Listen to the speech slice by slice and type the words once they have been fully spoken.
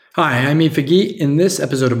Hi, I'm Ifaghi. In this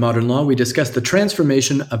episode of Modern Law, we discuss the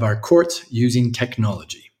transformation of our courts using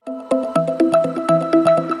technology.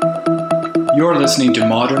 You're listening to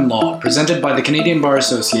Modern Law, presented by the Canadian Bar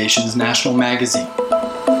Association's National Magazine.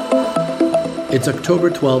 It's October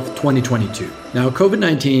 12th, 2022. Now,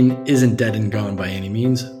 COVID-19 isn't dead and gone by any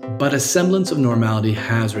means, but a semblance of normality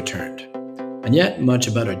has returned. And yet, much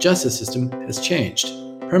about our justice system has changed,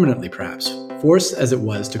 permanently perhaps, forced as it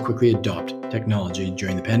was to quickly adopt technology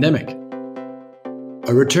during the pandemic.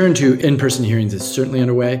 A return to in-person hearings is certainly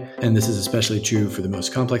underway, and this is especially true for the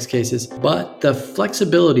most complex cases, but the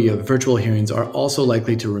flexibility of virtual hearings are also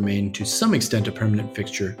likely to remain to some extent a permanent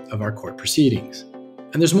fixture of our court proceedings.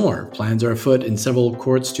 And there's more. Plans are afoot in several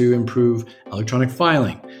courts to improve electronic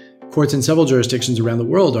filing. Courts in several jurisdictions around the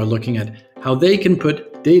world are looking at how they can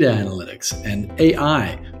put data analytics and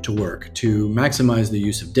AI to work to maximize the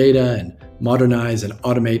use of data and modernize and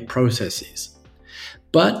automate processes.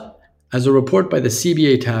 But as a report by the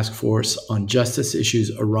CBA Task Force on Justice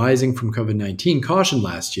Issues Arising from COVID-19 cautioned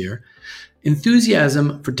last year,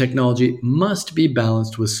 enthusiasm for technology must be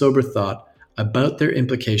balanced with sober thought about their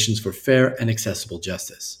implications for fair and accessible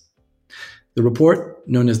justice. The report,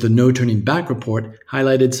 known as the No Turning Back Report,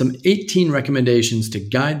 highlighted some 18 recommendations to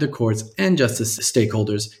guide the courts and justice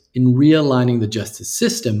stakeholders in realigning the justice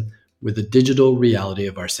system with the digital reality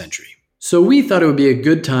of our century. So we thought it would be a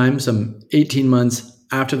good time, some 18 months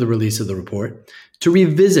after the release of the report, to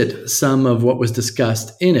revisit some of what was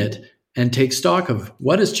discussed in it and take stock of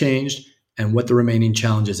what has changed and what the remaining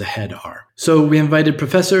challenges ahead are. So we invited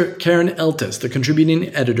Professor Karen Eltis, the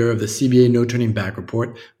contributing editor of the CBA No Turning Back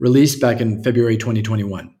Report, released back in February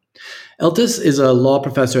 2021. Eltis is a law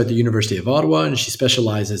professor at the University of Ottawa, and she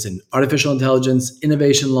specializes in artificial intelligence,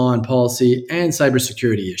 innovation law and policy, and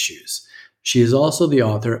cybersecurity issues. She is also the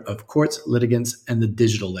author of Courts, Litigants, and the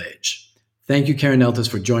Digital Age. Thank you, Karen Eltis,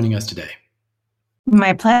 for joining us today.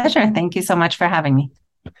 My pleasure. Thank you so much for having me.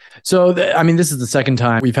 So, this is the second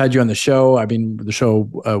time we've had you on the show. The show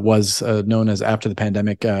was known as After the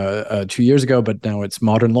Pandemic 2 years ago, but now it's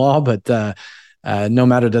Modern Law. But no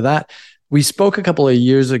matter to that, we spoke a couple of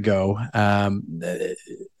years ago,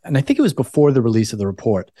 and I think it was before the release of the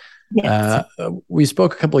report. Yes. We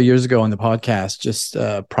spoke a couple of years ago on the podcast, just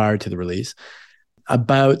prior to the release,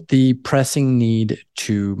 about the pressing need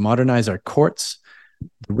to modernize our courts,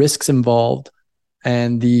 the risks involved,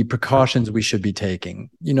 and the precautions we should be taking.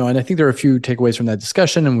 And I think there are a few takeaways from that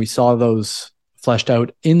discussion, and we saw those fleshed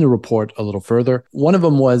out in the report a little further. One of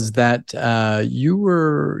them was that you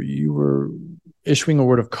were issuing a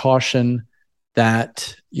word of caution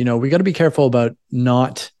that, we got to be careful about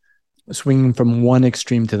not swinging from one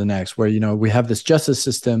extreme to the next, where, we have this justice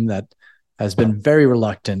system that has been very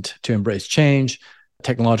reluctant to embrace change,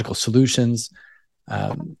 technological solutions,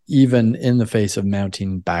 even in the face of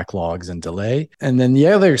mounting backlogs and delay. And then the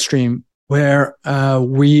other extreme, where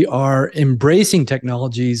we are embracing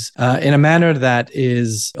technologies in a manner that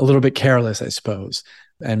is a little bit careless, I suppose,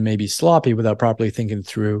 and maybe sloppy without properly thinking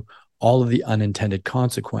through all of the unintended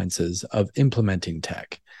consequences of implementing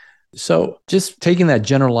tech. So just taking that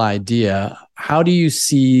general idea, how do you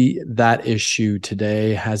see that issue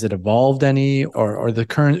today? Has it evolved any, or are the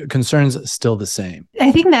current concerns still the same?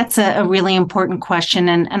 I think that's a really important question.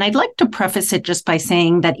 And I'd like to preface it just by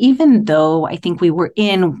saying that even though I think we were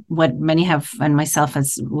in what many have, and myself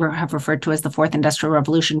have referred to as the fourth industrial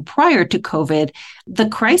revolution prior to COVID, the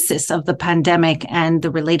crisis of the pandemic and the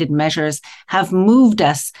related measures have moved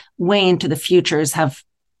us way into the futures, have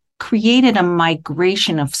created a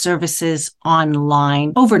migration of services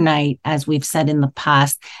online overnight, as we've said in the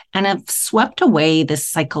past, and have swept away this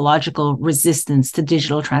psychological resistance to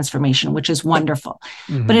digital transformation, which is wonderful.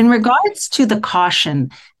 Mm-hmm. But in regards to the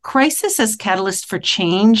caution, crisis as catalyst for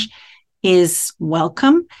change is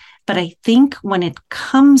welcome. But I think when it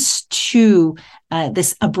comes to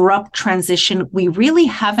this abrupt transition, we really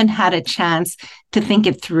haven't had a chance to think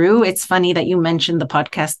it through. It's funny that you mentioned the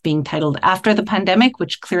podcast being titled After the Pandemic,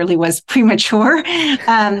 which clearly was premature.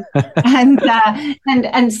 And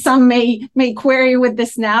some may query with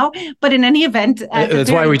this now. But in any event,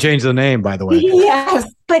 that's why we changed the name, by the way.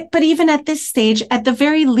 Yes. But even at this stage, at the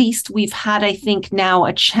very least, we've had, I think, now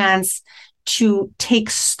a chance to take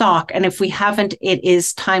stock. And if we haven't, it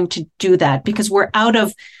is time to do that, because we're out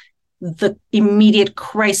of the immediate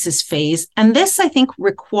crisis phase. And this, I think,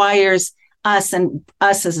 requires us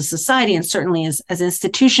as a society, and certainly as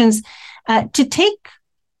institutions, to take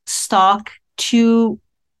stock, to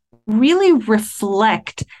really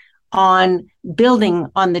reflect on building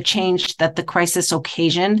on the change that the crisis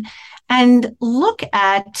occasioned, and look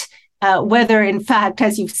at whether in fact,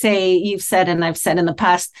 as you've said, and I've said in the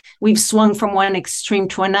past, we've swung from one extreme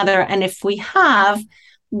to another. And if we have,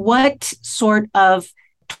 what sort of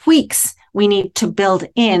tweaks we need to build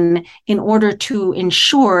in order to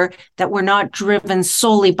ensure that we're not driven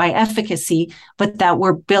solely by efficacy, but that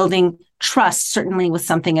we're building trust, certainly with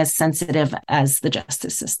something as sensitive as the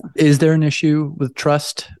justice system. Is there an issue with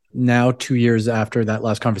trust now, 2 years after that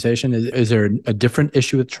last conversation? Is there a different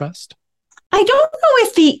issue with trust? I don't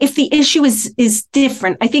know if the issue is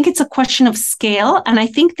different. I think it's a question of scale. And I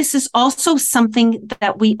think this is also something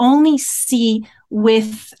that we only see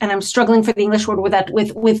with, and I'm struggling for the English word with that,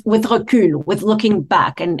 with recul, with looking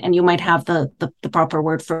back, and you might have the proper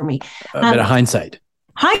word for me. A bit of hindsight.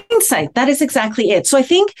 Hindsight, that is exactly it. So I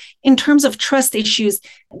think in terms of trust issues,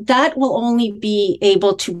 that will only be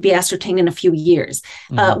able to be ascertained in a few years.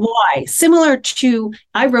 Why? Similar to,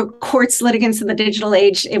 I wrote Courts, Litigants in the Digital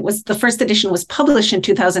Age. The first edition was published in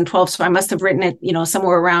 2012. So I must have written it,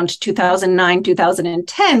 somewhere around 2009,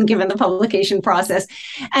 2010, given the publication process.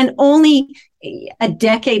 And only a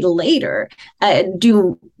decade later,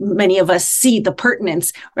 do many of us see the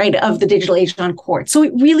pertinence, right, of the digital age on court. So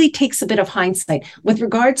it really takes a bit of hindsight. With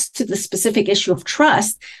regards to the specific issue of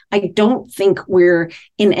trust, I don't think we're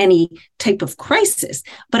in any type of crisis.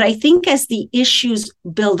 But I think as the issues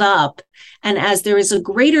build up and as there is a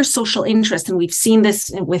greater social interest, and we've seen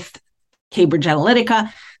this with Cambridge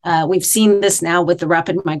Analytica, we've seen this now with the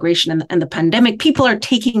rapid migration and the pandemic, people are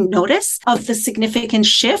taking notice of the significant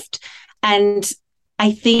shift. And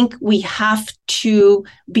I think we have to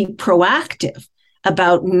be proactive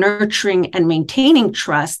about nurturing and maintaining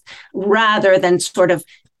trust rather than sort of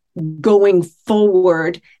going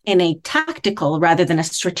forward in a tactical rather than a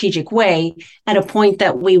strategic way at a point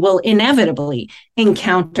that we will inevitably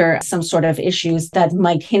encounter some sort of issues that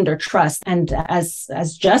might hinder trust. And as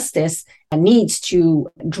justice needs to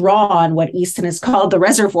draw on what Easton has called the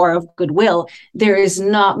reservoir of goodwill, there is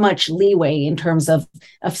not much leeway in terms of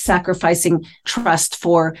sacrificing trust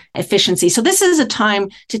for efficiency. So this is a time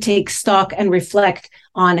to take stock and reflect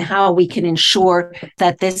on how we can ensure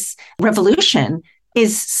that this revolution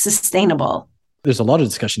is sustainable. There's a lot of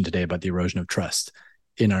discussion today about the erosion of trust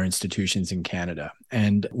in our institutions in Canada.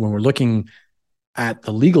 And when we're looking at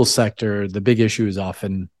the legal sector, the big issue is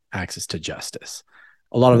often access to justice.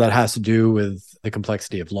 A lot of that has to do with the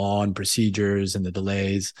complexity of law and procedures and the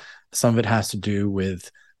delays. Some of it has to do with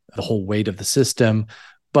the whole weight of the system.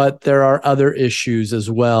 But there are other issues as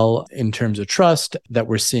well in terms of trust that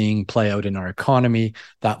we're seeing play out in our economy.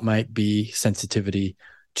 That might be sensitivity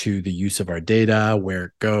to the use of our data, where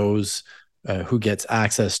it goes, who gets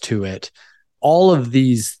access to it. All of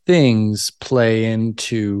these things play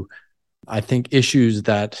into, I think, issues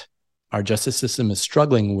that our justice system is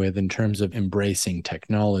struggling with in terms of embracing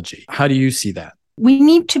technology. How do you see that? We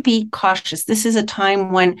need to be cautious. This is a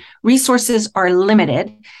time when resources are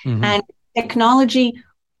limited, and technology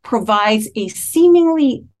provides a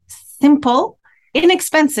seemingly simple,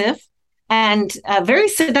 inexpensive, and very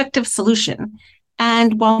seductive solution.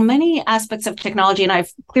 And while many aspects of technology, and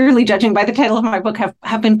I've clearly, judging by the title of my book,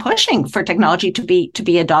 have been pushing for technology to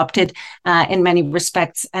be adopted in many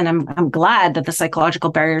respects, and I'm glad that the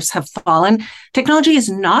psychological barriers have fallen, technology is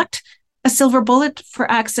not a silver bullet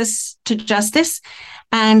for access to justice.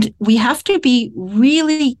 And we have to be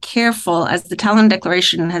really careful, as the Tallinn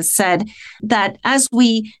Declaration has said, that as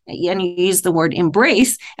we, and you use the word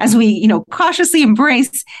embrace, as we cautiously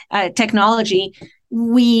embrace technology,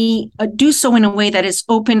 we do so in a way that is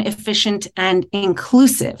open, efficient, and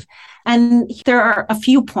inclusive. And there are a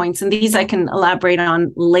few points, and these I can elaborate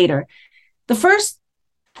on later. The first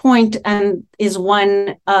point is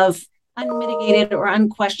one of unmitigated or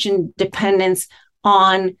unquestioned dependence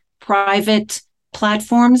on private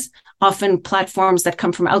platforms, often platforms that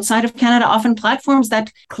come from outside of Canada, often platforms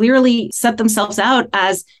that clearly set themselves out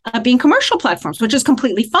as being commercial platforms, which is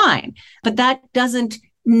completely fine. But that doesn't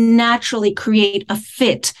naturally create a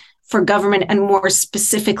fit for government and more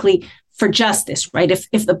specifically for justice, right?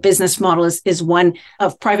 If the business model is one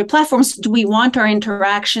of private platforms, do we want our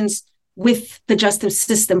interactions with the justice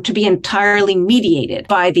system to be entirely mediated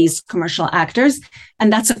by these commercial actors?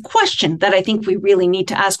 And that's a question that I think we really need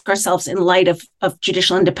to ask ourselves in light of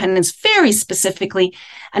judicial independence very specifically,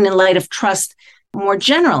 and in light of trust more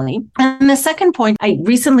generally. And the second point, I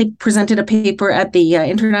recently presented a paper at the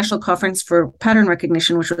International Conference for Pattern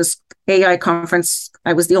Recognition, which was AI conference.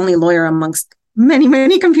 I was the only lawyer amongst many,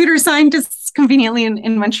 many computer scientists conveniently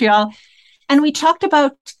in Montreal. And we talked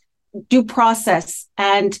about due process.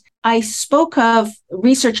 And I spoke of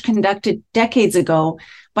research conducted decades ago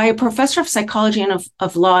by a professor of psychology and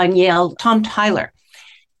of law in Yale, Tom Tyler.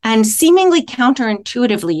 And seemingly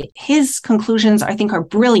counterintuitively, his conclusions, I think, are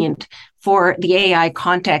brilliant for the AI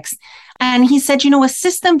context. And he said, a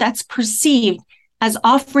system that's perceived as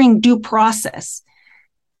offering due process,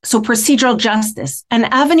 so procedural justice and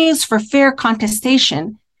avenues for fair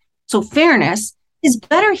contestation, so fairness, is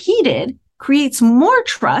better heeded, creates more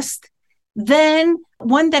trust than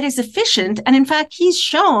one that is efficient. And in fact, he's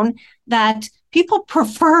shown that people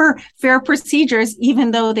prefer fair procedures,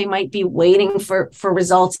 even though they might be waiting for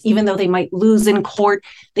results, even though they might lose in court.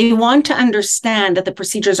 They want to understand that the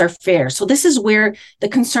procedures are fair. So this is where the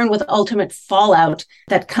concern with ultimate fallout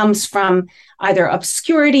that comes from either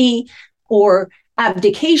obscurity or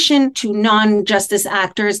abdication to non-justice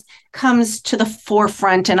actors comes to the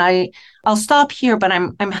forefront. And I'll stop here, but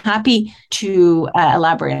I'm happy to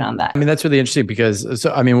elaborate on that. I mean, that's really interesting because,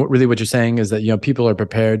 really what you're saying is that, people are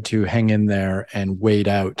prepared to hang in there and wait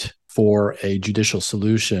out for a judicial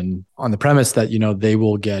solution on the premise that, they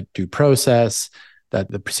will get due process,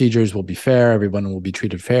 that the procedures will be fair, everyone will be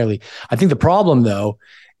treated fairly. I think the problem, though,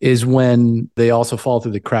 is when they also fall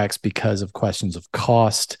through the cracks because of questions of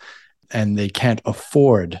cost, and they can't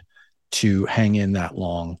afford to hang in that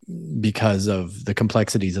long because of the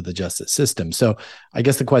complexities of the justice system. So I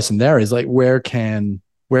guess the question there is where can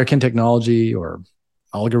technology or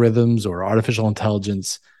algorithms or artificial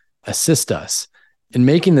intelligence assist us in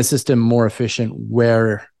making the system more efficient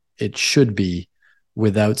where it should be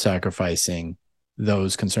without sacrificing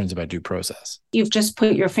those concerns about due process? You've just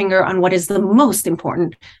put your finger on what is the most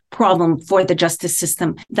important problem for the justice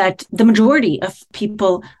system, that the majority of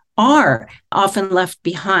people are often left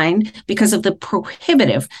behind because of the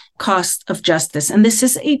prohibitive cost of justice. And this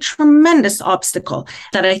is a tremendous obstacle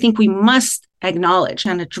that I think we must acknowledge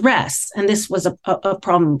and address. And this was a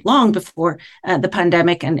problem long before the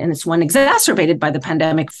pandemic, and it's one exacerbated by the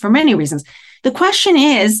pandemic for many reasons. The question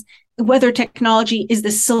is whether technology is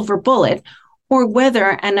the silver bullet, or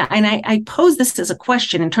whether, and I pose this as a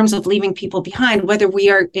question in terms of leaving people behind, whether we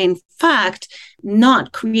are in fact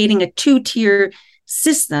not creating a two-tier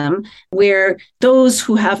system where those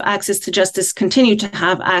who have access to justice continue to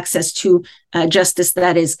have access to justice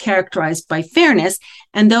that is characterized by fairness,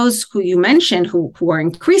 and those who you mentioned who are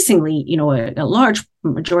increasingly, a large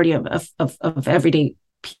majority of everyday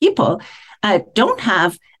people don't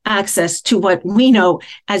have access to what we know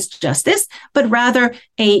as justice, but rather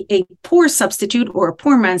a poor substitute or a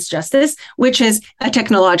poor man's justice, which is a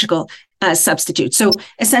technological substitute. So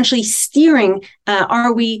essentially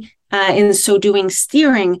are we in so doing,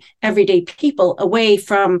 steering everyday people away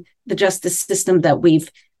from the justice system that we've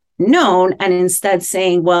known, and instead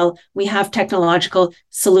saying, well, we have technological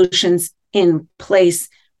solutions in place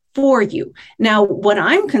for you. Now, what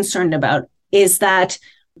I'm concerned about is that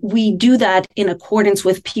we do that in accordance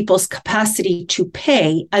with people's capacity to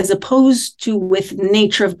pay, as opposed to with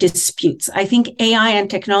nature of disputes. I think AI and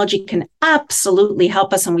technology can absolutely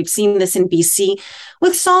help us, and we've seen this in BC,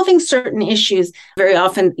 with solving certain issues. Very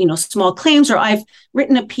often, small claims, or I've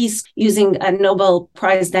written a piece using a Nobel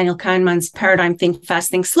Prize Daniel Kahneman's paradigm, Think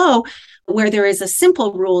Fast, Think Slow, where there is a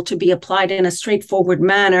simple rule to be applied in a straightforward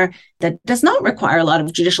manner that does not require a lot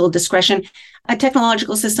of judicial discretion. A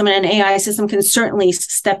technological system and an AI system can certainly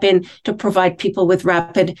step in to provide people with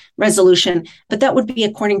rapid resolution, but that would be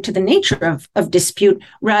according to the nature of dispute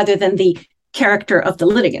rather than the character of the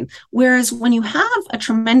litigant. Whereas when you have a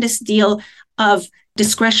tremendous deal of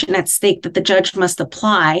discretion at stake that the judge must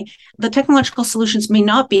apply, the technological solutions may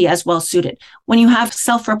not be as well suited. When you have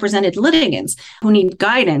self-represented litigants who need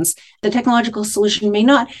guidance, the technological solution may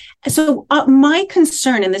not. So my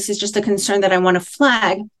concern, and this is just a concern that I want to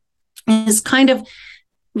flag, is kind of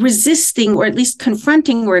resisting, or at least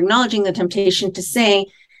confronting or acknowledging the temptation to say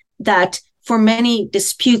that for many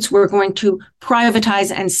disputes, we're going to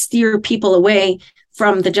privatize and steer people away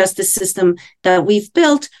from the justice system that we've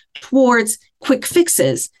built towards quick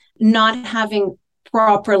fixes, not having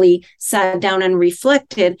properly sat down and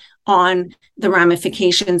reflected on the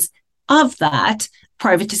ramifications of that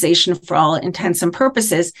privatization for all intents and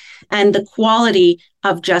purposes, and the quality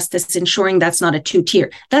of justice, ensuring that's not a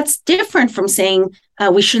two-tier. That's different from saying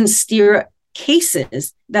we shouldn't steer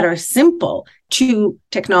cases that are simple to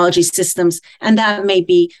technology systems. And that may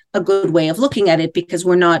be a good way of looking at it, because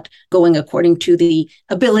we're not going according to the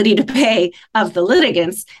ability to pay of the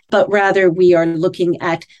litigants, but rather we are looking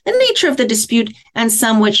at the nature of the dispute, and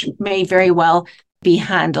some which may very well be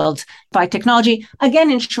handled by technology.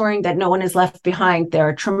 Again, ensuring that no one is left behind. There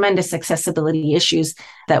are tremendous accessibility issues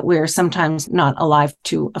that we're sometimes not alive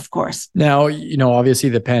to, of course. Now, obviously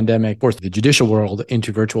the pandemic forced the judicial world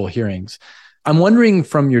into virtual hearings. I'm wondering,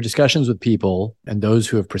 from your discussions with people and those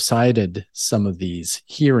who have presided some of these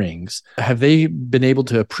hearings, have they been able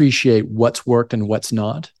to appreciate what's worked and what's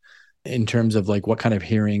not in terms of like what kind of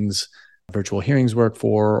hearings, virtual hearings work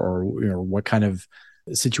for, or what kind of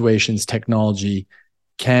situations technology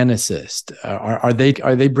can assist? Are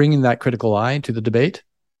they bringing that critical eye to the debate?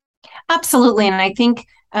 Absolutely. And I think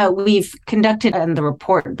we've conducted, and the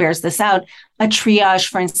report bears this out, a triage,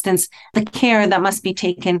 for instance, the care that must be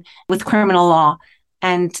taken with criminal law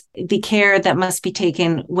and the care that must be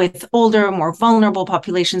taken with older, more vulnerable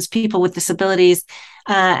populations, people with disabilities,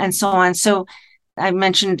 and so on. So I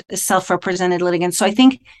mentioned self-represented litigants. So I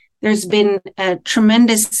think there's been a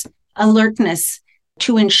tremendous alertness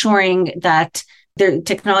to ensuring that their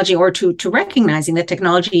technology, or to recognizing that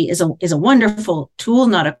technology is a wonderful tool,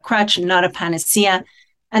 not a crutch, not a panacea.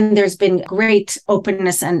 And there's been great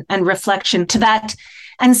openness and reflection to that,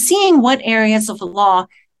 and seeing what areas of the law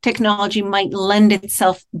technology might lend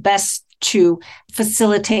itself best to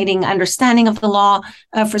facilitating understanding of the law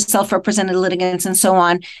for self-represented litigants and so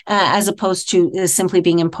on, as opposed to simply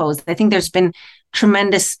being imposed. I think there's been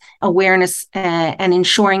tremendous awareness and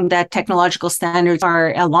ensuring that technological standards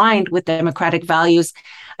are aligned with democratic values.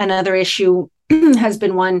 Another issue has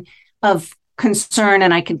been one of concern,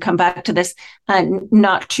 and I can come back to this,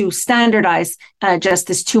 not to standardize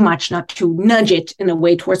justice too much, not to nudge it in a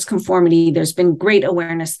way towards conformity. There's been great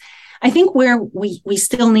awareness. I think where we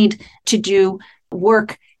still need to do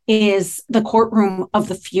work is the courtroom of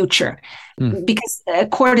the future, because a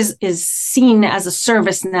court is seen as a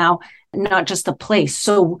service now, not just a place.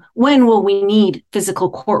 So when will we need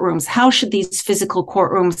physical courtrooms? How should these physical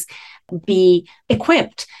courtrooms be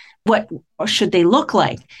equipped? What should they look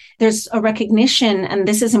like? There's a recognition, and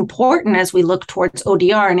this is important as we look towards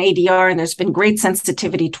ODR and ADR, and there's been great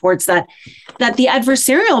sensitivity towards that the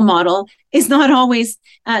adversarial model is not always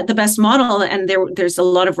the best model. And there's a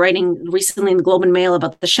lot of writing recently in the Globe and Mail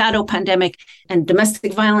about the shadow pandemic and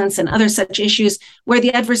domestic violence and other such issues, where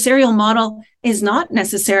the adversarial model is not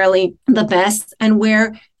necessarily the best, and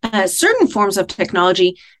where certain forms of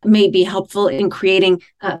technology may be helpful in creating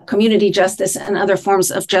community justice and other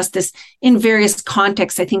forms of justice in various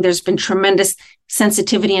contexts. I think there's been tremendous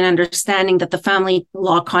sensitivity and understanding that the family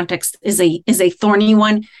law context is a thorny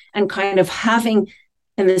one, and kind of having,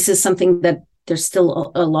 and this is something that there's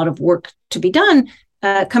still a lot of work to be done,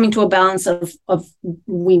 coming to a balance of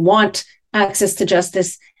we want access to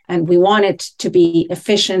justice and we want it to be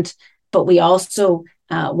efficient, but we also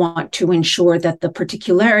want to ensure that the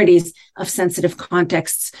particularities of sensitive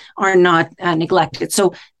contexts are not neglected.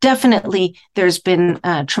 So definitely there's been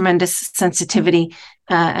tremendous sensitivity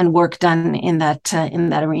and work done in that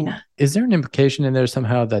arena. Is there an implication in there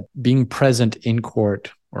somehow that being present in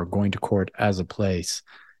court or going to court as a place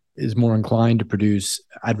is more inclined to produce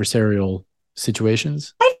adversarial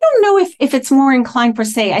situations? I don't know if it's more inclined per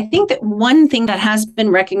se. I think that one thing that has been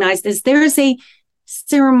recognized is there is a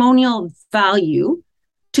ceremonial value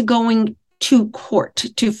to going to court,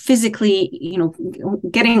 to physically,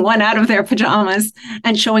 getting one out of their pajamas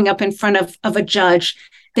and showing up in front of a judge.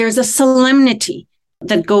 There's a solemnity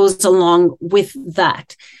that goes along with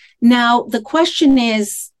that. Now, the question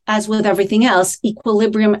is, as with everything else,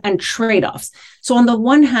 equilibrium and trade-offs. So on the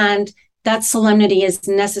one hand, that solemnity is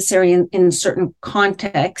necessary in certain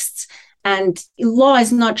contexts. And law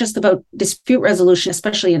is not just about dispute resolution,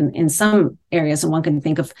 especially in some areas, and one can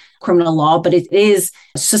think of criminal law, but it is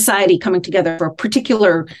society coming together for a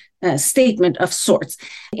particular statement of sorts.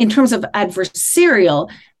 In terms of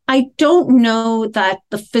adversarial, I don't know that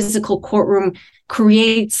the physical courtroom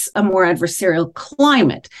creates a more adversarial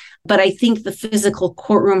climate, but I think the physical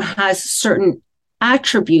courtroom has certain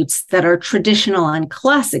attributes that are traditional and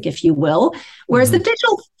classic, if you will, whereas the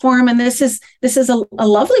digital form, and this is a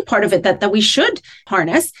lovely part of it that we should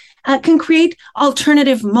harness, can create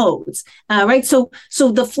alternative modes, right? So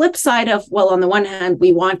the flip side of, well, on the one hand,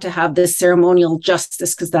 we want to have this ceremonial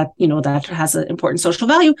justice because that has an important social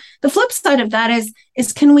value. The flip side of that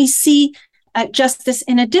is can we see justice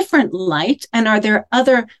in a different light? And are there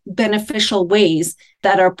other beneficial ways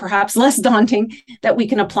that are perhaps less daunting that we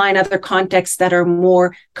can apply in other contexts that are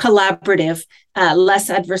more collaborative, less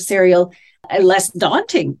adversarial, less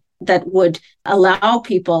daunting, that would allow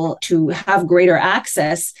people to have greater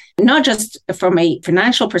access, not just from a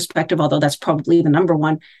financial perspective, although that's probably the number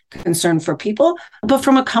one concern for people, but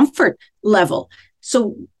from a comfort level.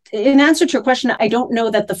 So in answer to your question, I don't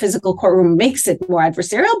know that the physical courtroom makes it more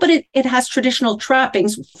adversarial, but it has traditional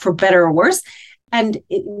trappings, for better or worse. And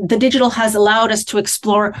the digital has allowed us to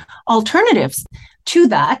explore alternatives to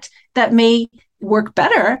that may work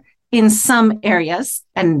better in some areas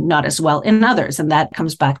and not as well in others. And that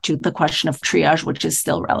comes back to the question of triage, which is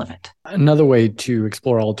still relevant. Another way to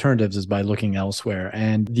explore alternatives is by looking elsewhere.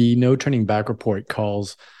 And the No Turning Back report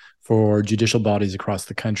calls for judicial bodies across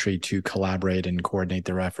the country to collaborate and coordinate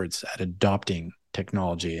their efforts at adopting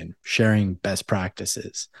technology and sharing best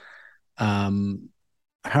practices. How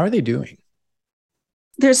are they doing?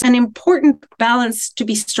 There's an important balance to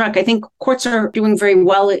be struck. I think courts are doing very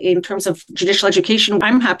well in terms of judicial education.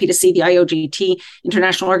 I'm happy to see the IOJT,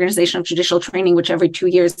 International Organization of Judicial Training, which every 2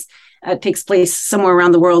 years takes place somewhere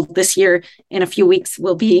around the world. This year, in a few weeks,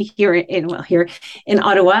 we'll be here in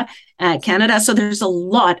Ottawa, Canada. So there's a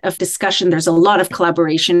lot of discussion. There's a lot of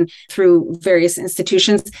collaboration through various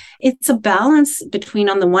institutions. It's a balance between,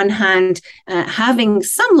 on the one hand, having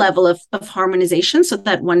some level of harmonization so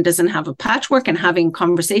that one doesn't have a patchwork, and having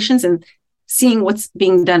conversations and seeing what's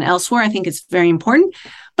being done elsewhere. I think it's very important.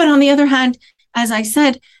 But on the other hand, as I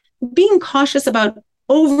said, being cautious about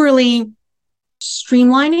overly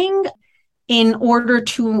streamlining in order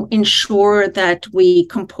to ensure that we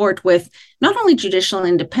comport with not only judicial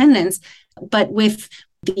independence, but with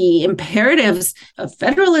the imperatives of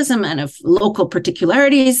federalism and of local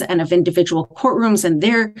particularities and of individual courtrooms and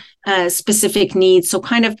their specific needs. So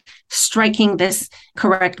kind of striking this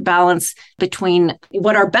correct balance between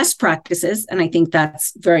what are best practices, and I think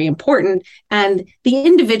that's very important, and the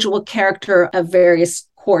individual character of various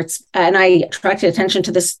courts. And I attracted attention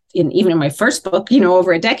to this even in my first book,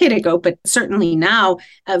 over a decade ago, but certainly now,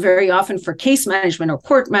 very often for case management or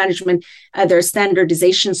court management, there's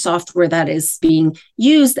standardization software that is being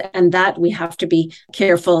used, and that we have to be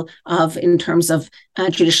careful of in terms of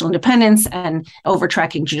judicial independence and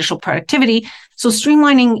over-tracking judicial productivity. So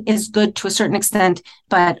streamlining is good to a certain extent,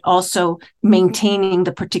 but also maintaining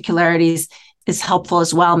the particularities is helpful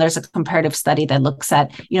as well. And there's a comparative study that looks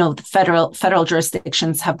at, the federal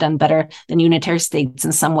jurisdictions have done better than unitary states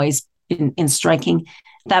in some ways in striking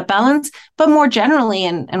that balance. But more generally,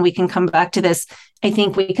 and we can come back to this, I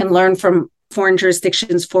think we can learn from foreign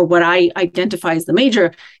jurisdictions for what I identify as the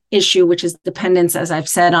major issue, which is dependence, as I've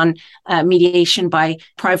said, on mediation by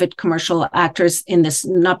private commercial actors in this,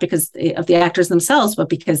 not because of the actors themselves, but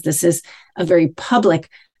because this is a very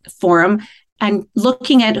public forum. And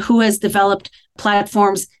looking at who has developed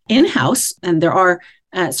platforms in-house, and there are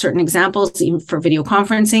certain examples even for video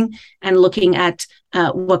conferencing, and looking at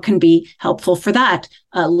what can be helpful for that,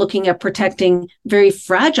 looking at protecting very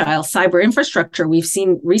fragile cyber infrastructure. We've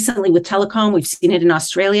seen recently with telecom, we've seen it in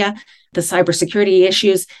Australia, the cybersecurity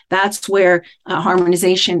issues. That's where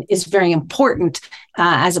harmonization is very important,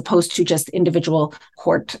 as opposed to just individual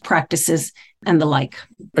court practices and the like.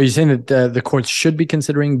 Are you saying that the courts should be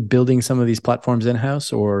considering building some of these platforms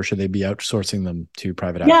in-house, or should they be outsourcing them to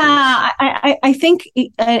private actors? Yeah, I think,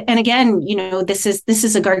 and again, this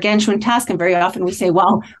is a gargantuan task, and very often we say,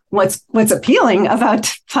 well, what's appealing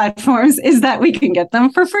about platforms is that we can get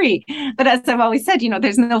them for free. But as I've always said,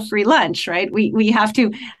 there's no free lunch, right? We have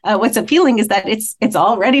to. What's appealing is that it's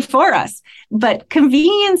all ready for us. But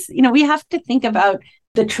convenience, we have to think about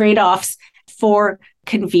the trade-offs for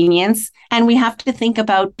convenience, and we have to think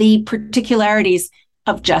about the particularities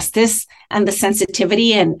of justice and the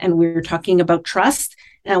sensitivity, and we're talking about trust.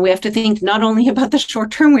 And we have to think not only about the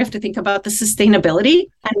short term, we have to think about the sustainability.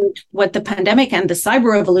 And what the pandemic and the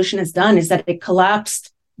cyber revolution has done is that it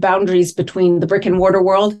collapsed boundaries between the brick and mortar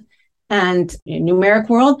world and numeric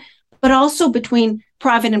world, but also between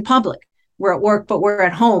private and public. We're at work, but we're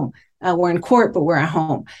at home. We're in court, but we're at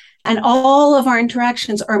home. And all of our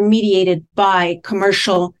interactions are mediated by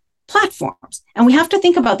commercial platforms. And we have to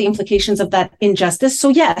think about the implications of that injustice. So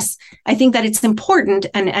yes, I think that it's important,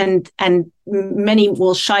 and many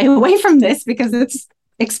will shy away from this because it's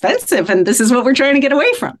expensive and this is what we're trying to get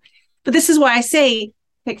away from. But this is why I say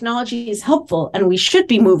technology is helpful and we should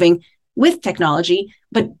be moving with technology,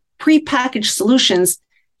 but prepackaged solutions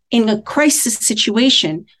in a crisis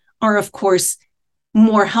situation are, of course,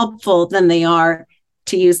 more helpful than they are,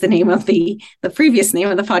 to use the name of the previous name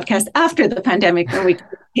of the podcast, after the pandemic, when we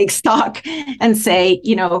take stock and say,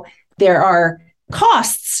 there are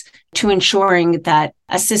costs to ensuring that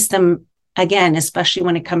a system, again, especially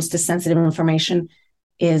when it comes to sensitive information,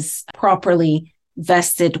 is properly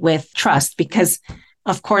vested with trust. Because,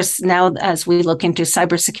 of course, now as we look into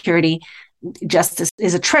cybersecurity, justice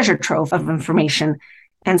is a treasure trove of information.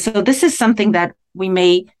 And so this is something that we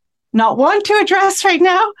may not want to address right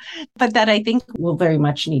now, but that I think will very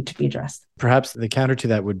much need to be addressed. Perhaps the counter to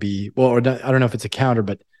that would be, I don't know if it's a counter,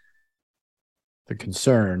 but the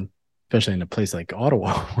concern, especially in a place like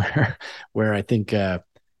Ottawa, where I think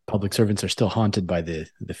public servants are still haunted by the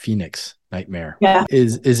Phoenix nightmare. Yeah.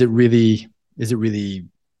 Is it really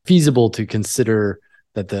feasible to consider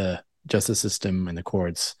that the justice system and the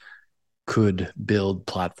courts could build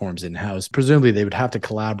platforms in-house. Presumably, they would have to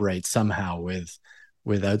collaborate somehow with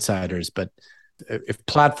outsiders. But if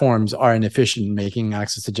platforms are inefficient in making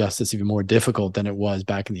access to justice even more difficult than it was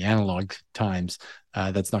back in the analog times,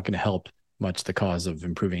 that's not going to help much the cause of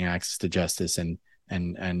improving access to justice and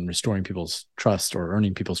restoring people's trust or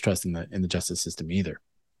earning people's trust in the justice system either.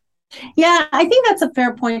 Yeah, I think that's a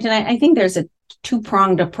fair point. And I think there's a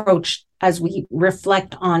two-pronged approach as we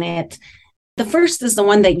reflect on it. The first is the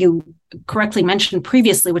one that you correctly mentioned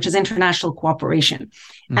previously, which is international cooperation.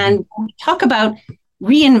 Mm-hmm. And when we talk about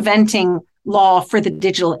reinventing law for the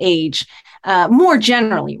digital age, more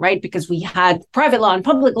generally, right? Because we had private law and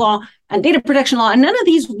public law and data protection law, and none of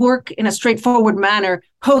these work in a straightforward manner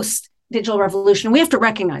post-digital revolution. We have to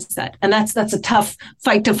recognize that. And that's a tough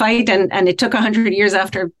fight to fight. And it took 100 years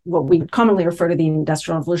after what we commonly refer to the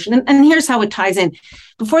Industrial Revolution. And here's how it ties in.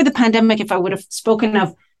 Before the pandemic, if I would have spoken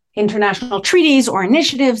of international treaties or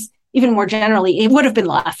initiatives, even more generally, it would have been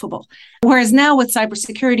laughable. Whereas now with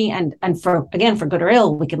cybersecurity and for good or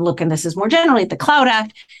ill, we can look, and this is more generally, at the Cloud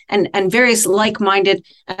Act and various like-minded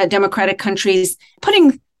democratic countries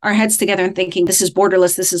putting our heads together and thinking, this is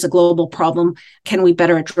borderless, this is a global problem, can we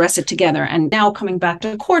better address it together? And now coming back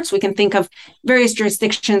to courts, we can think of various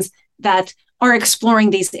jurisdictions that are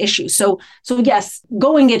exploring these issues. So yes,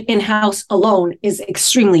 going it in-house alone is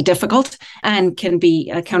extremely difficult and can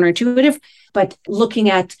be counterintuitive, but looking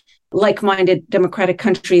at like-minded democratic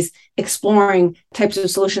countries exploring types of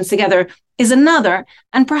solutions together is another,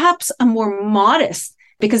 and perhaps a more modest,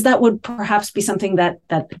 because that would perhaps be something that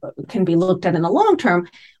can be looked at in the long term,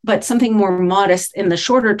 but something more modest in the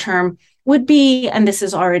shorter term would be, and this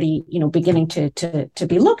is already beginning to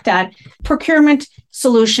be looked at, procurement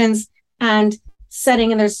solutions and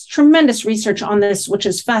setting, and there's tremendous research on this, which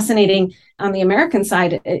is fascinating on the American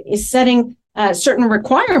side, is setting certain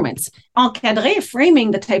requirements, encadré,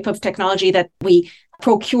 framing the type of technology that we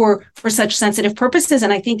procure for such sensitive purposes.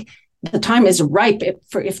 And I think the time is ripe,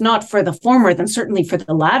 if not for the former, then certainly for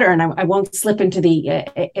the latter. And I won't slip into the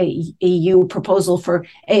EU proposal for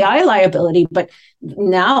AI liability, but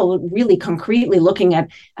now really concretely looking at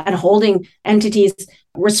holding entities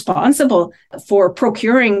responsible for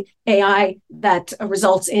procuring AI that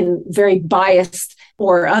results in very biased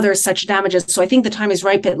or other such damages. So I think the time is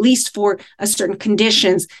ripe, at least for certain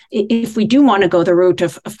conditions. If we do want to go the route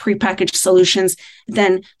of prepackaged solutions,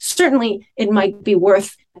 then certainly it might be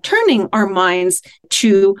worth turning our minds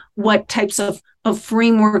to what types of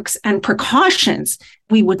frameworks and precautions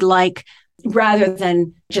we would like, rather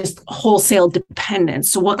than just wholesale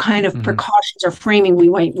dependence. So what kind of precautions or framing we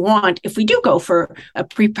might want if we do go for a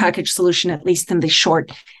prepackaged solution, at least in the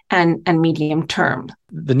short and medium term.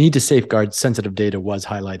 The need to safeguard sensitive data was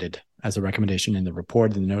highlighted as a recommendation in the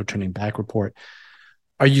report, in the No Turning Back report.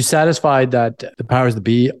 Are you satisfied that the powers that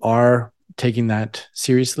be are taking that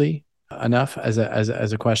seriously enough as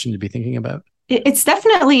a question to be thinking about? It's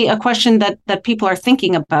definitely a question that people are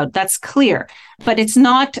thinking about. That's clear. But it's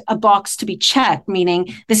not a box to be checked,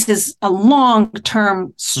 meaning this is a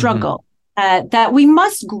long-term struggle that we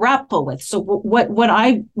must grapple with. So what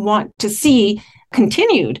I want to see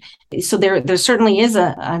continued. So there certainly is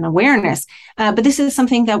an awareness, but this is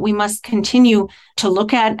something that we must continue to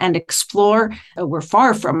look at and explore. We're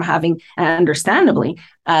far from having, understandably,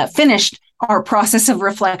 finished our process of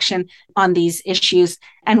reflection on these issues.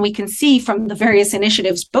 And we can see from the various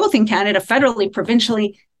initiatives, both in Canada, federally,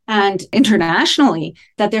 provincially, and internationally,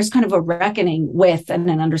 that there's kind of a reckoning with and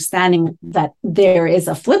an understanding that there is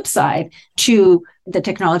a flip side to the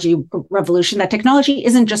technology revolution. That technology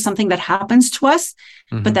isn't just something that happens to us,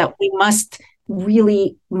 but that we must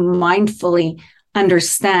really mindfully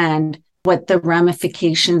understand what the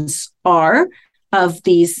ramifications are of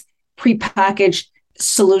these prepackaged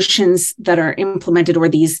solutions that are implemented, or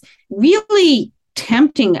these really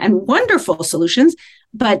tempting and wonderful solutions.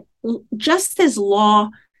 But just as law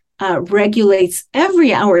regulates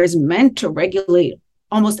every hour, is meant to regulate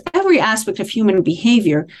almost every aspect of human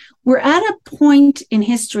behavior, we're at a point in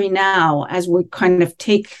history now, as we kind of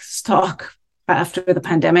take stock after the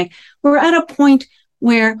pandemic, we're at a point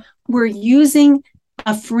where we're using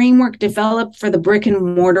a framework developed for the brick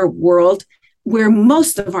and mortar world, where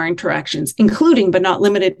most of our interactions, including but not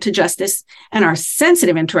limited to justice, and our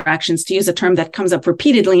sensitive interactions, to use a term that comes up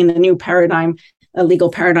repeatedly in the new paradigm, a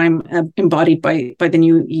legal paradigm embodied by the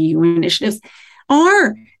new EU initiatives,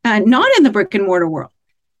 are not in the brick and mortar world.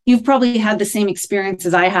 You've probably had the same experience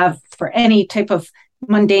as I have for any type of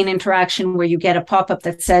mundane interaction where you get a pop-up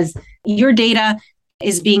that says your data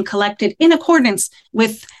is being collected in accordance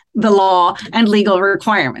with the law and legal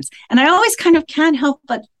requirements. And I always kind of can't help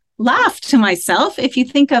but laugh to myself. If you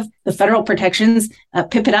think of the federal protections,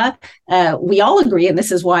 PIPEDA, we all agree, and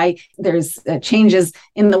this is why there's changes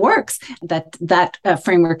in the works, that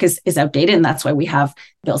framework is outdated. And that's why we have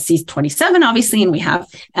Bill C-27, obviously, and we have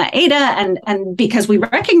ADA, and because we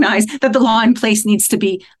recognize that the law in place needs to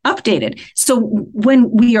be updated. So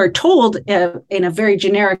when we are told in a very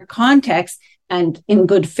generic context and in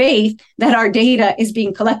good faith that our data is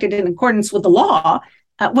being collected in accordance with the law,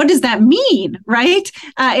 what does that mean, right?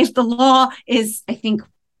 If the law is, I think,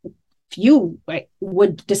 few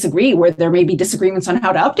would disagree, where there may be disagreements on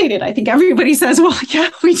how to update it. I think everybody says, well, yeah,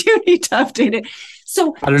 we do need to update it.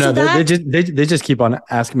 So I don't know. They just keep on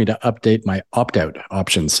asking me to update my opt-out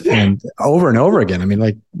options, and over again. I mean,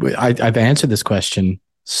 like I've answered this question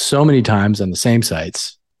so many times on the same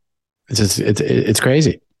sites. It's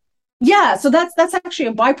crazy. Yeah, so that's actually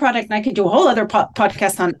a byproduct, and I could do a whole other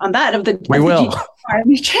podcast on that of the. We will.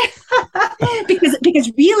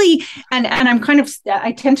 because really, and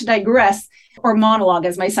I tend to digress or monologue,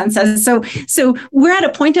 as my son says. So we're at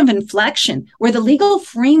a point of inflection where the legal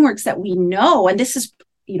frameworks that we know, and this is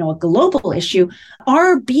a global issue,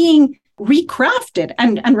 are being recrafted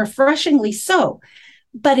and refreshingly so.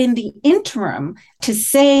 But in the interim, to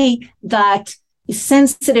say that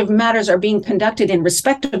sensitive matters are being conducted in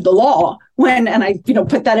respect of the law and I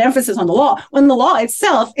put that emphasis on the law, when the law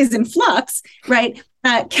itself is in flux, right,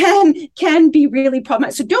 can be really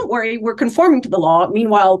problematic. So don't worry, we're conforming to the law.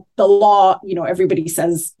 Meanwhile, the law, everybody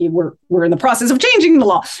says we're in the process of changing the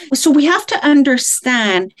law. So we have to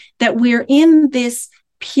understand that we're in this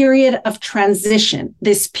period of transition,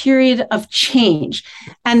 this period of change,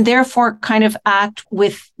 and therefore kind of act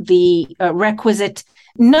with the requisite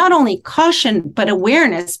not only caution, but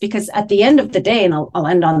awareness, because at the end of the day, and I'll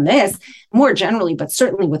end on this more generally, but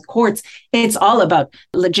certainly with courts, it's all about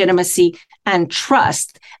legitimacy and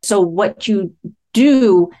trust. So what you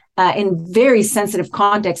do in very sensitive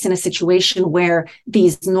contexts in a situation where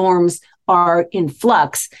these norms are in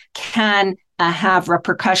flux can have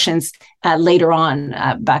repercussions later on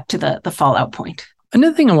back to the fallout point.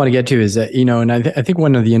 Another thing I want to get to is that, and I think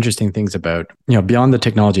one of the interesting things about, beyond the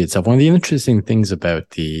technology itself, one of the interesting things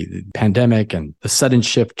about the pandemic and the sudden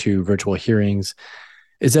shift to virtual hearings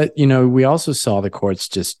is that, we also saw the courts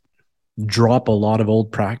just drop a lot of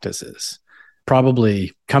old practices,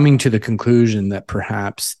 probably coming to the conclusion that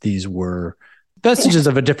perhaps these were vestiges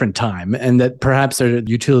of a different time and that perhaps their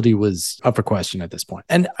utility was up for question at this point.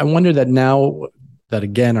 And I wonder that now that,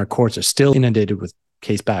 again, our courts are still inundated with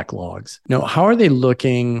case backlogs. How are they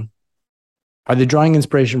looking? Are they drawing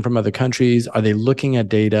inspiration from other countries? Are they looking at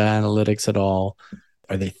data analytics at all?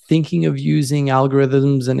 Are they thinking of using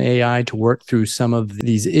algorithms and AI to work through some of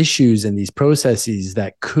these issues and these processes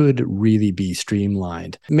that could really be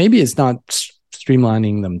streamlined? Maybe it's not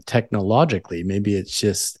streamlining them technologically. Maybe it's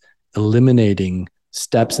just eliminating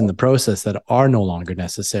steps in the process that are no longer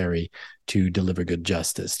necessary to deliver good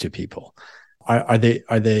justice to people.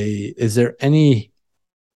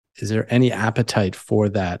 Is there any appetite for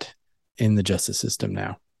that in the justice system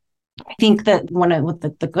now? I think that one of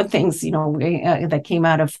the good things, that came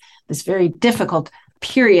out of this very difficult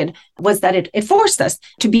period was that it forced us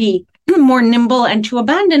to be more nimble and to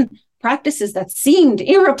abandon practices that seemed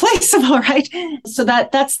irreplaceable, right? So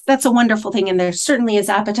that's a wonderful thing. And there certainly is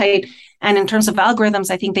appetite. And in terms of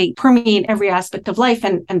algorithms, I think they permeate every aspect of life,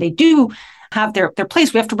 and they do have their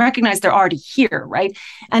place. We have to recognize they're already here, right?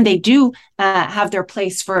 And they do have their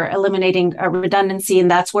place for eliminating redundancy.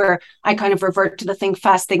 And that's where I kind of revert to the think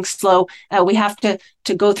fast, think slow. We have to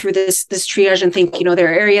go through this triage and think,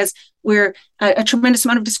 there are areas where a tremendous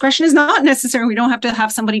amount of discretion is not necessary. We don't have to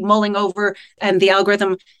have somebody mulling over, and the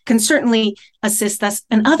algorithm can certainly assist us.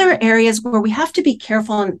 And other areas where we have to be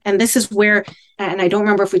careful, and this is where, and I don't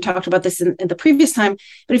remember if we talked about this in the previous time,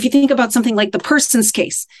 but if you think about something like the Persons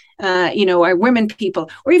case, or women people,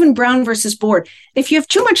 or even Brown versus Board, if you have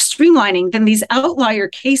too much streamlining, then these outlier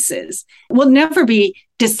cases will never be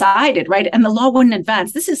decided, right? And the law wouldn't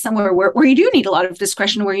advance. This is somewhere where you do need a lot of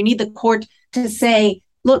discretion, where you need the court to say,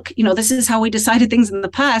 look, this is how we decided things in the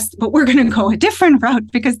past, but we're going to go a different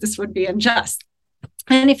route because this would be unjust.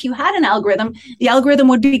 And if you had an algorithm, the algorithm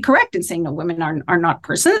would be correct in saying, no, women are not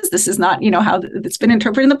persons. This is not, how it's been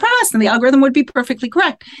interpreted in the past, and the algorithm would be perfectly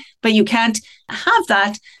correct. But you can't have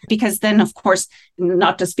that, because then, of course,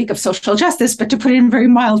 not to speak of social justice, but to put it in very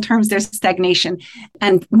mild terms, there's stagnation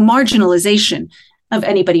and marginalization of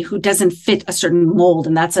anybody who doesn't fit a certain mold.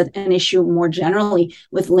 And that's an issue more generally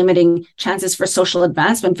with limiting chances for social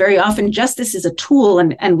advancement. Very often justice is a tool.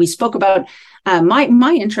 And we spoke about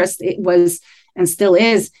my interest, it was and still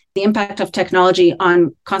is the impact of technology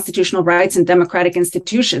on constitutional rights and democratic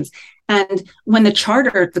institutions. And when the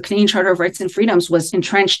Canadian Charter of Rights and Freedoms was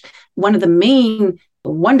entrenched, one of the main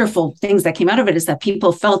wonderful things that came out of it is that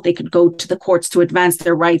people felt they could go to the courts to advance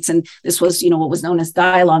their rights. And this was, what was known as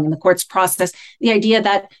dialogue in the courts process. The idea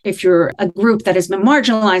that if you're a group that has been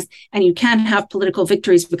marginalized and you can't have political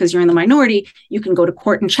victories because you're in the minority, you can go to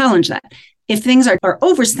court and challenge that. If things are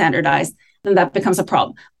over-standardized, then that becomes a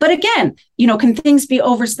problem. But again, can things be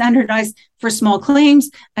over-standardized for small claims?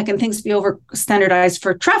 Can things be over-standardized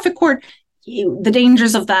for traffic court? The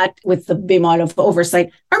dangers of that with the BIMOD of oversight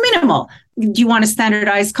are minimal. Do you want to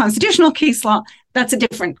standardize constitutional case law? That's a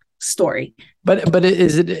different story. But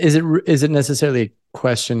is it necessarily a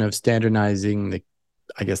question of standardizing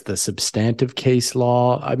the substantive case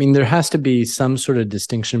law? I mean, there has to be some sort of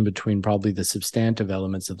distinction between probably the substantive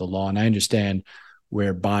elements of the law. And I understand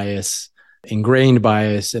where ingrained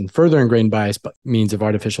bias and further ingrained bias by means of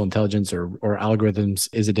artificial intelligence or algorithms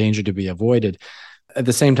is a danger to be avoided. At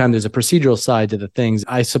the same time, there's a procedural side to the things.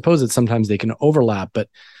 I suppose that sometimes they can overlap, but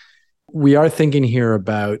we are thinking here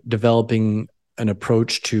about developing an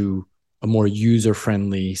approach to a more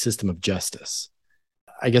user-friendly system of justice.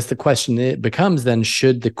 I guess the question becomes then,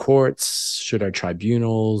 should our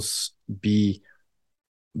tribunals be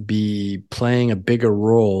playing a bigger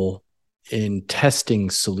role in testing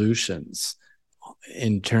solutions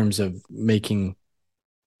in terms of making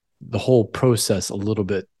the whole process a little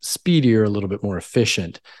bit speedier, a little bit more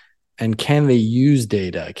efficient? And can they use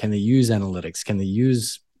data? Can they use analytics? Can they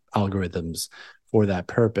use algorithms for that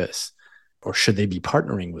purpose? Or should they be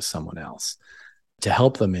partnering with someone else to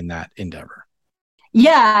help them in that endeavor?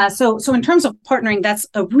 Yeah. So in terms of partnering, that's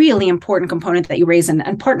a really important component that you raise, and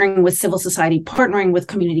partnering with civil society, partnering with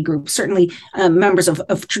community groups, certainly members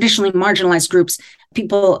of traditionally marginalized groups,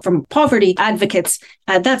 people from poverty, advocates.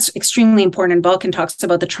 That's extremely important. And Balkan talks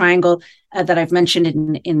about the triangle that I've mentioned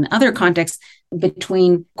in other contexts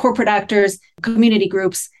between corporate actors, community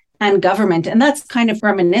groups, and government. And that's kind of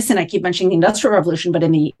reminiscent. I keep mentioning the Industrial Revolution, but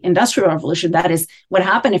in the Industrial Revolution, that is what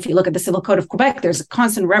happened. If you look at the Civil Code of Quebec, there's a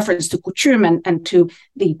constant reference to coutume and to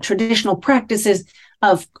the traditional practices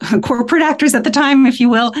of corporate actors at the time, if you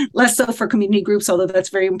will, less so for community groups, although that's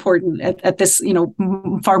very important at this,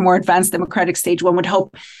 far more advanced democratic stage, one would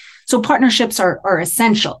hope. So partnerships are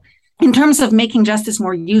essential. In terms of making justice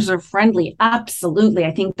more user-friendly, absolutely.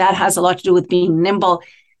 I think that has a lot to do with being nimble.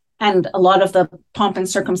 And a lot of the pomp and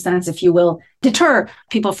circumstance, if you will, deter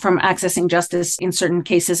people from accessing justice in certain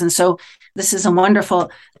cases. And so this is a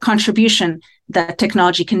wonderful contribution that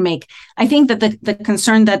technology can make. I think that the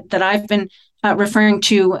concern that I've been referring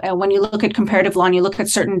to when you look at comparative law and you look at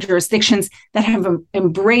certain jurisdictions that have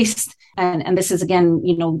embraced, and this is again,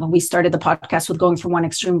 when we started the podcast with going from one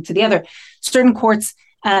extreme to the other, certain courts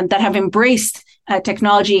that have embraced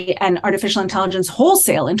technology and artificial intelligence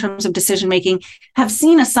wholesale in terms of decision making have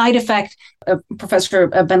seen a side effect. Professor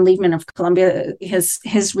Ben Liebman of Columbia,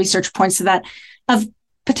 his research points to that, of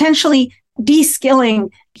potentially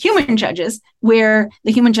de-skilling human judges, where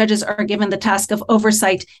the human judges are given the task of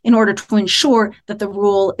oversight in order to ensure that the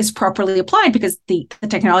rule is properly applied, because the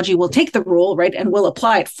technology will take the rule, right, and will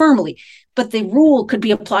apply it firmly. But the rule could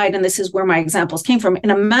be applied, and this is where my examples came from, in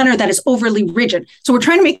a manner that is overly rigid. So we're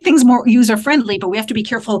trying to make things more user-friendly, but we have to be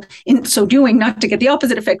careful in so doing not to get the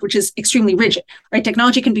opposite effect, which is extremely rigid, right?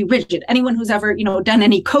 Technology can be rigid. Anyone who's ever, done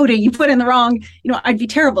any coding, you put in the wrong, I'd be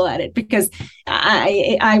terrible at it, because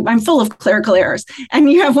I'm full of clerical errors. And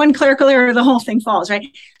you have one clerical error, the whole thing falls, right?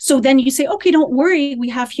 So then you say, okay, don't worry, we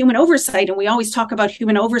have human oversight. And we always talk about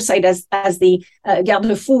human oversight as the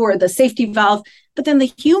garde-fou, the safety valve. But then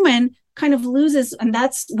the human kind of loses, and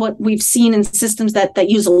that's what we've seen in systems that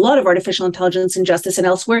use a lot of artificial intelligence in justice and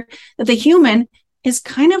elsewhere, that the human is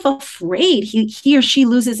kind of afraid he or she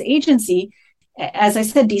loses agency, as I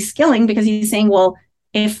said, de-skilling, because he's saying, well,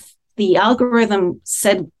 if the algorithm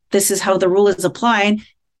said this is how the rule is applied,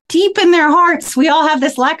 deep in their hearts, we all have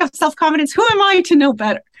this lack of self-confidence. Who am I to know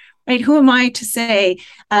better? Right? Who am I to say?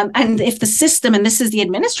 And if the system, and this is the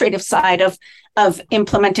administrative side of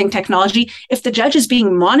implementing technology, if the judge is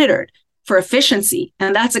being monitored for efficiency,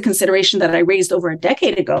 and that's a consideration that I raised over a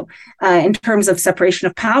decade ago in terms of separation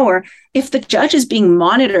of power, if the judge is being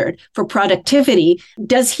monitored for productivity,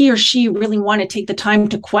 does he or she really want to take the time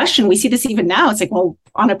to question? We see this even now. It's like, well,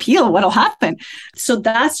 on appeal, what'll happen? So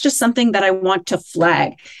that's just something that I want to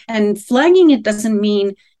flag. And flagging it doesn't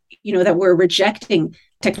mean, that we're rejecting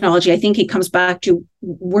technology. I think it comes back to,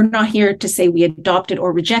 we're not here to say we adopt it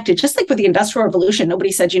or reject it. Just like with the Industrial Revolution,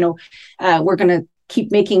 nobody said, we're going to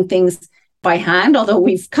keep making things by hand, although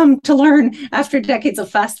we've come to learn after decades of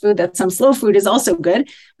fast food that some slow food is also good.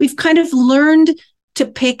 We've kind of learned to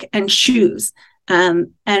pick and choose.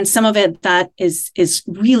 And some of it that is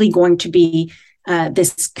really going to be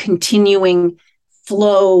this continuing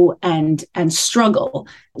flow and struggle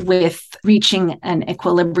with reaching an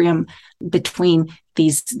equilibrium between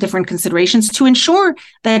these different considerations to ensure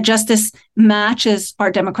that justice matches our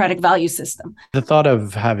democratic value system. The thought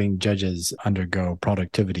of having judges undergo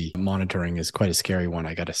productivity monitoring is quite a scary one,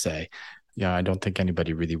 I got to say. Yeah, I don't think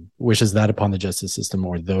anybody really wishes that upon the justice system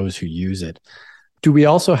or those who use it. Do we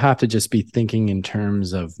also have to just be thinking in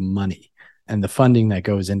terms of money and the funding that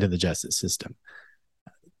goes into the justice system?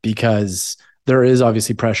 Because there is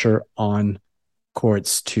obviously pressure on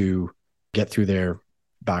courts to get through their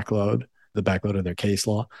backload of their case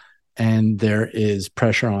law. And there is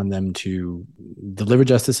pressure on them to deliver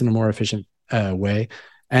justice in a more efficient way.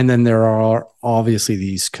 And then there are obviously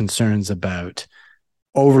these concerns about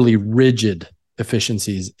overly rigid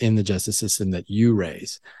efficiencies in the justice system that you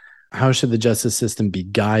raise. How should the justice system be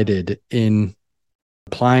guided in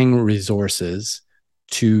applying resources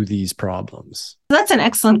to these problems? That's an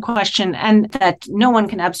excellent question, and that no one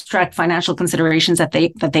can abstract financial considerations that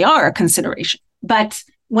they are a consideration. But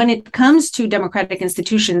when it comes to democratic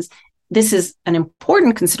institutions, this is an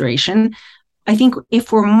important consideration. I think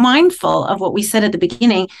if we're mindful of what we said at the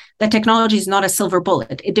beginning, that technology is not a silver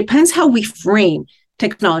bullet. It depends how we frame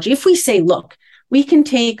technology. If we say, look, we can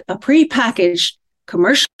take a prepackaged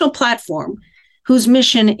commercial platform whose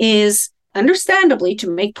mission is understandably to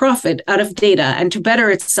make profit out of data and to better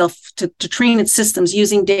itself, to train its systems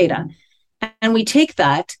using data. And we take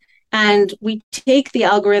that and we take the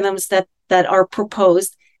algorithms that are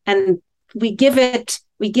proposed and we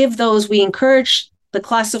encourage the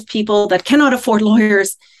class of people that cannot afford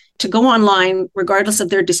lawyers to go online, regardless of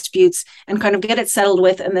their disputes, and kind of get it settled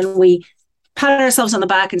with. And then we pat ourselves on the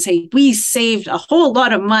back and say, we saved a whole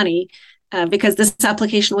lot of money because this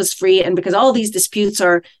application was free and because all these disputes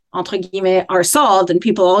are, entre guillemets, are solved and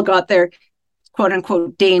people all got their quote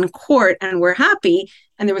unquote day in court and were happy.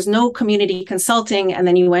 And there was no community consulting. And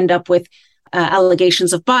then you end up with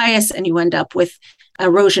allegations of bias, and you end up with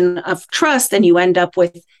erosion of trust, and you end up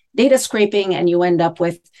with data scraping, and you end up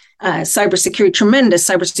with tremendous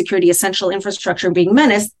cybersecurity essential infrastructure being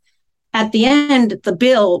menaced. At the end, the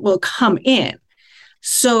bill will come in.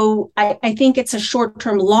 So I think it's a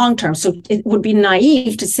short-term, long-term. So it would be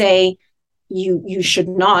naive to say you should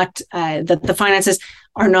not, that the finances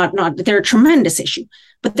are not, they're a tremendous issue.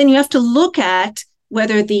 But then you have to look at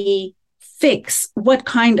whether the fix, what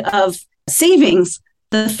kind of savings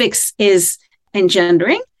the fix is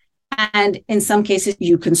engendering. And in some cases,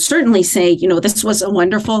 you can certainly say, this was a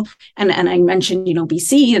wonderful, and I mentioned,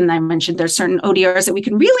 BC, and I mentioned there's certain ODRs that we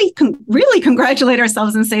can really congratulate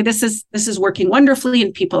ourselves and say, this is working wonderfully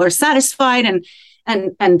and people are satisfied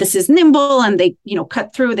and this is nimble and they,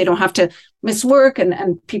 cut through, they don't have to miss work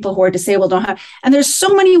and people who are disabled don't have, and there's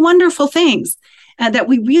so many wonderful things that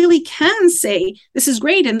we really can say, this is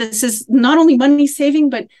great. And this is not only money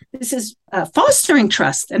saving, but this is fostering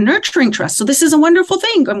trust and nurturing trust. So this is a wonderful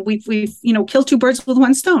thing. We've killed two birds with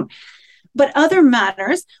one stone. But other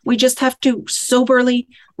matters, we just have to soberly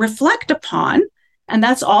reflect upon. And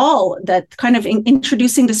that's all that kind of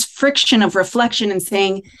introducing this friction of reflection and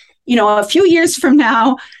saying, a few years from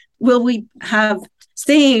now, will we have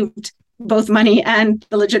saved both money and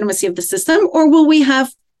the legitimacy of the system, or will we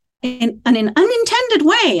have in an unintended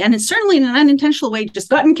way, and it's certainly in an unintentional way,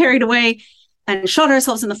 just gotten carried away and shot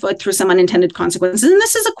ourselves in the foot through some unintended consequences? And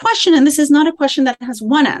this is a question, and this is not a question that has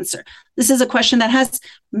one answer. This is a question that has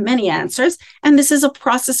many answers. And this is a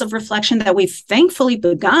process of reflection that we've thankfully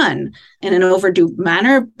begun in an overdue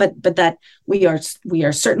manner, but that we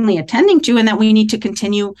are certainly attending to, and that we need to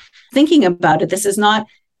continue thinking about it. This is not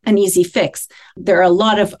an easy fix. There are a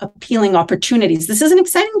lot of appealing opportunities. This is an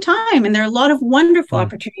exciting time, and there are a lot of wonderful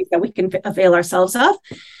opportunities that we can avail ourselves of,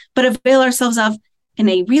 but avail ourselves of in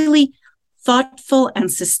a really thoughtful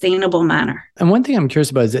and sustainable manner. And one thing I'm curious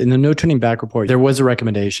about is in the No Turning Back report, there was a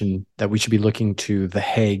recommendation that we should be looking to the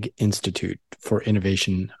Hague Institute for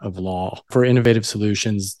Innovation of Law for innovative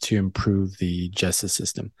solutions to improve the justice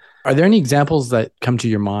system. Are there any examples that come to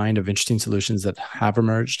your mind of interesting solutions that have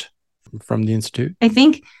emerged from the Institute? I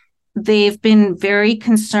think they've been very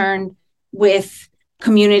concerned with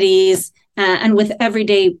communities and with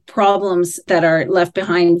everyday problems that are left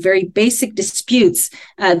behind, very basic disputes,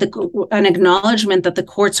 an acknowledgement that the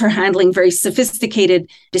courts are handling very sophisticated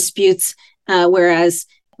disputes, whereas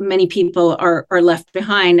many people are left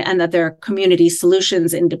behind, and that there are community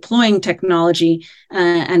solutions in deploying technology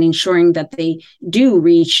and ensuring that they do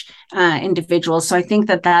reach individuals. So I think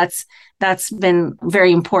that's been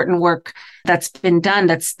very important work that's been done,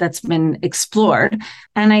 that's been explored.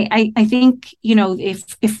 And I think,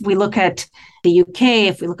 if we look at the UK,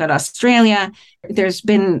 if we look at Australia, there's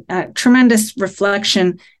been tremendous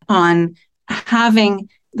reflection on having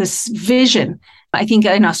this vision. I think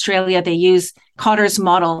in Australia, they use Cotter's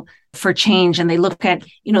model for change, and they look at,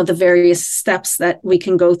 the various steps that we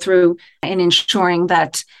can go through in ensuring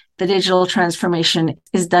that the digital transformation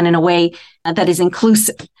is done in a way that is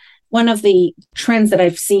inclusive. One of the trends that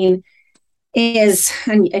I've seen is,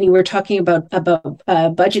 and you were talking about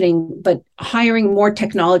budgeting, but hiring more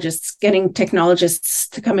technologists, getting technologists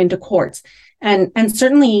to come into courts. And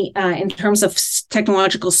certainly in terms of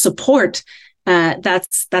technological support,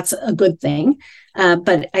 that's a good thing.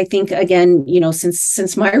 But I think, again,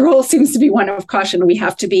 since my role seems to be one of caution, we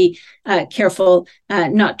have to be careful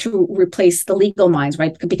not to replace the legal minds,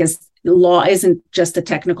 right? Because law isn't just a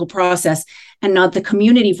technical process, and not the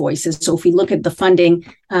community voices. So if we look at the funding,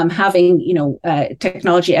 having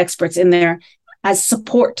technology experts in there as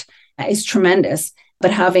support is tremendous.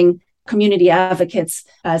 But having community advocates,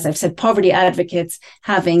 as I've said, poverty advocates,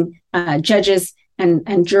 having judges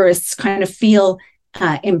and jurists kind of feel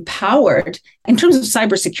empowered in terms of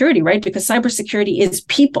cybersecurity, right? Because cybersecurity is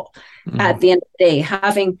people at the end of the day.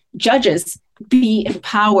 Having judges be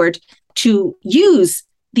empowered to use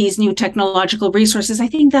these new technological resources, I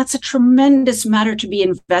think that's a tremendous matter to be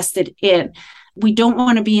invested in. We don't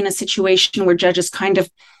want to be in a situation where judges kind of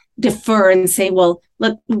defer and say, well,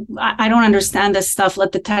 I don't understand this stuff.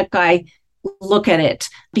 Let the tech guy look at it,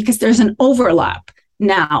 because there's an overlap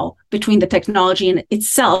now between the technology and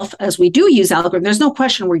itself. As we do use algorithms, there's no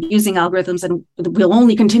question we're using algorithms, and we'll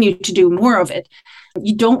only continue to do more of it.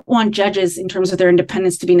 You don't want judges, in terms of their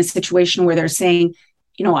independence, to be in a situation where they're saying,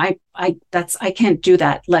 I can't do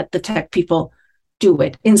that. Let the tech people do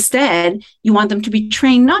it. Instead, you want them to be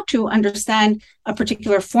trained not to understand a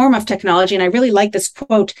particular form of technology. And I really like this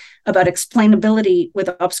quote about explainability with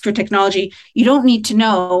obscure technology. You don't need to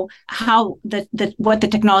know how what the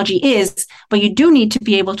technology is, but you do need to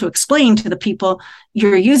be able to explain to the people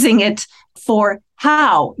you're using it for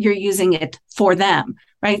how you're using it for them,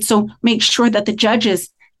 right? So make sure that the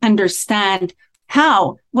judges understand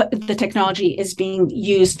what the technology is being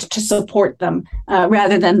used to support them,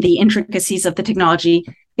 rather than the intricacies of the technology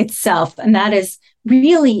itself. And that is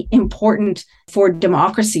really important for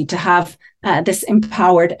democracy, to have this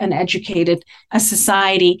empowered and educated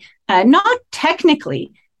society, not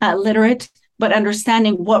technically literate, but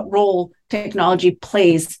understanding what role technology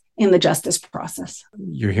plays in the justice process.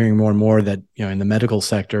 You're hearing more and more that, in the medical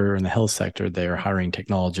sector and the health sector, they're hiring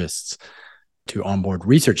technologists to onboard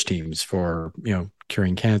research teams for,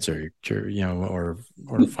 curing cancer, or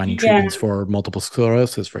finding treatments for multiple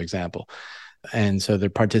sclerosis, for example. And so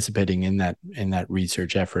they're participating in that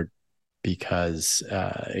research effort because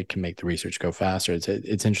it can make the research go faster.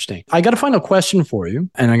 It's interesting. I got a final question for you,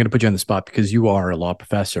 and I'm going to put you on the spot because you are a law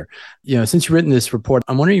professor. Since you've written this report,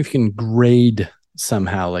 I'm wondering if you can grade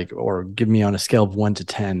somehow, or give me on a scale of 1 to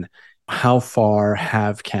 10, how far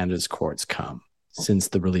have Canada's courts come since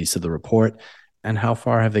the release of the report, and how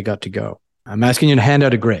far have they got to go? I'm asking you to hand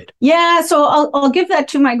out a grade. Yeah, so I'll give that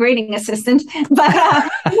to my grading assistant, but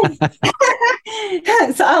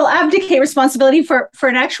so I'll abdicate responsibility for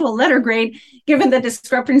an actual letter grade, given the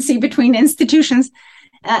discrepancy between institutions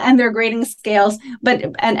and their grading scales. But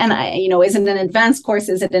is it an advanced course?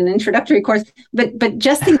 Is it an introductory course? But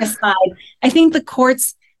jesting aside, I think the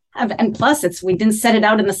courts have, and plus we didn't set it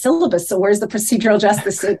out in the syllabus, so where's the procedural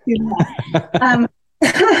justice to do that?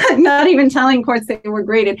 Not even telling courts they were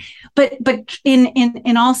graded. But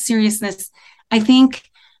in all seriousness, I think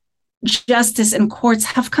justice and courts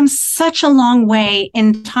have come such a long way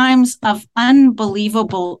in times of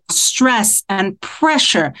unbelievable stress and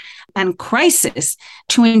pressure and crisis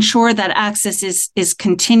to ensure that access is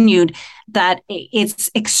continued, that it's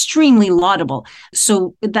extremely laudable.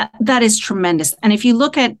 So that is tremendous. And if you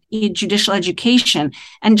look at judicial education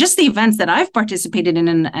and just the events that I've participated in,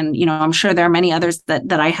 and I'm sure there are many others that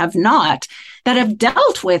I have not, that have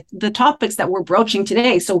dealt with the topics that we're broaching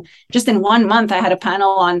today. So just in 1 month, I had a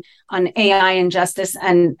panel on AI and justice,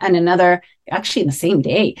 and another, actually in the same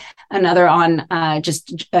day, another on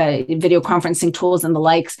video conferencing tools and the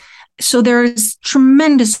likes. So there's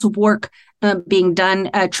tremendous work being done,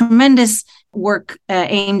 tremendous work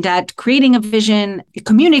aimed at creating a vision,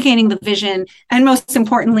 communicating the vision, and most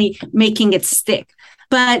importantly, making it stick.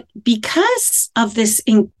 But because of this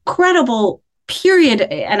incredible period,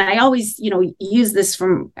 and I always, use this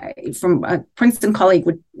from a Princeton colleague,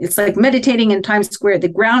 it's like meditating in Times Square. The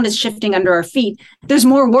ground is shifting under our feet. There's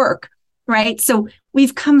more work, right? So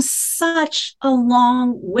we've come such a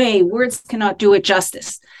long way. Words cannot do it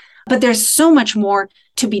justice. But there's so much more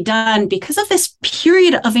to be done because of this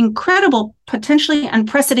period of incredible, potentially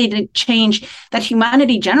unprecedented change that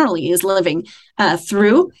humanity generally is living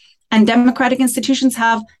through. And democratic institutions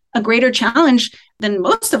have a greater challenge than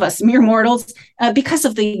most of us mere mortals because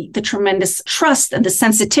of the tremendous trust and the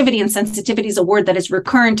sensitivity. And sensitivity is a word that is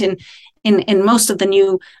recurrent in most of the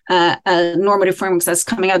new normative frameworks that's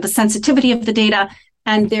coming out. The sensitivity of the data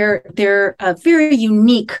and their very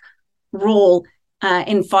unique role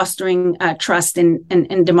in fostering trust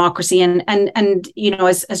in democracy. And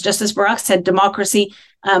as Justice Barak said, democracy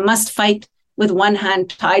must fight with one hand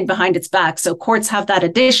tied behind its back. So courts have that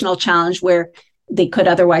additional challenge where they could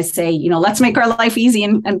otherwise say, let's make our life easy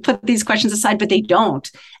and put these questions aside, but they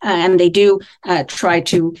don't. And they do try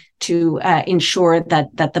to ensure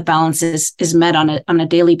that the balance is met on a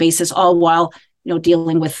daily basis, all while,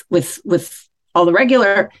 dealing with all the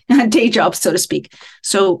regular day jobs, so to speak.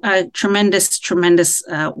 So tremendous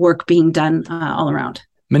work being done all around.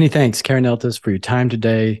 Many thanks, Karen Eltis, for your time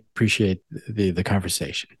today. Appreciate the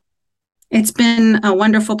conversation. It's been a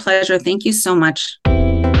wonderful pleasure. Thank you so much.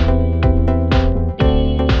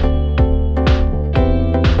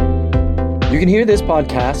 You can hear this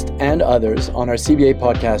podcast and others on our CBA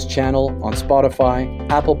Podcast channel on Spotify,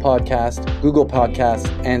 Apple Podcast, Google Podcasts,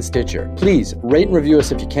 and Stitcher. Please rate and review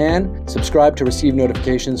us if you can, subscribe to receive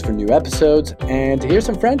notifications for new episodes, and to hear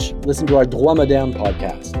some French, listen to our Droit Moderne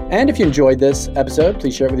podcast. And if you enjoyed this episode,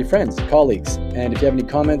 please share it with your friends, colleagues. And if you have any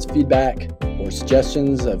comments, feedback, or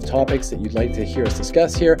suggestions of topics that you'd like to hear us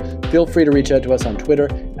discuss here, feel free to reach out to us on Twitter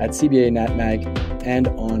at CBA-NatMag and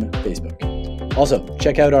on Facebook. Also,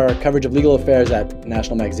 check out our coverage of legal affairs at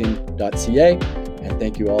nationalmagazine.ca. And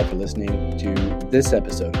thank you all for listening to this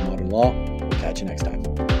episode of Modern Law. We'll catch you next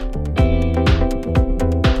time.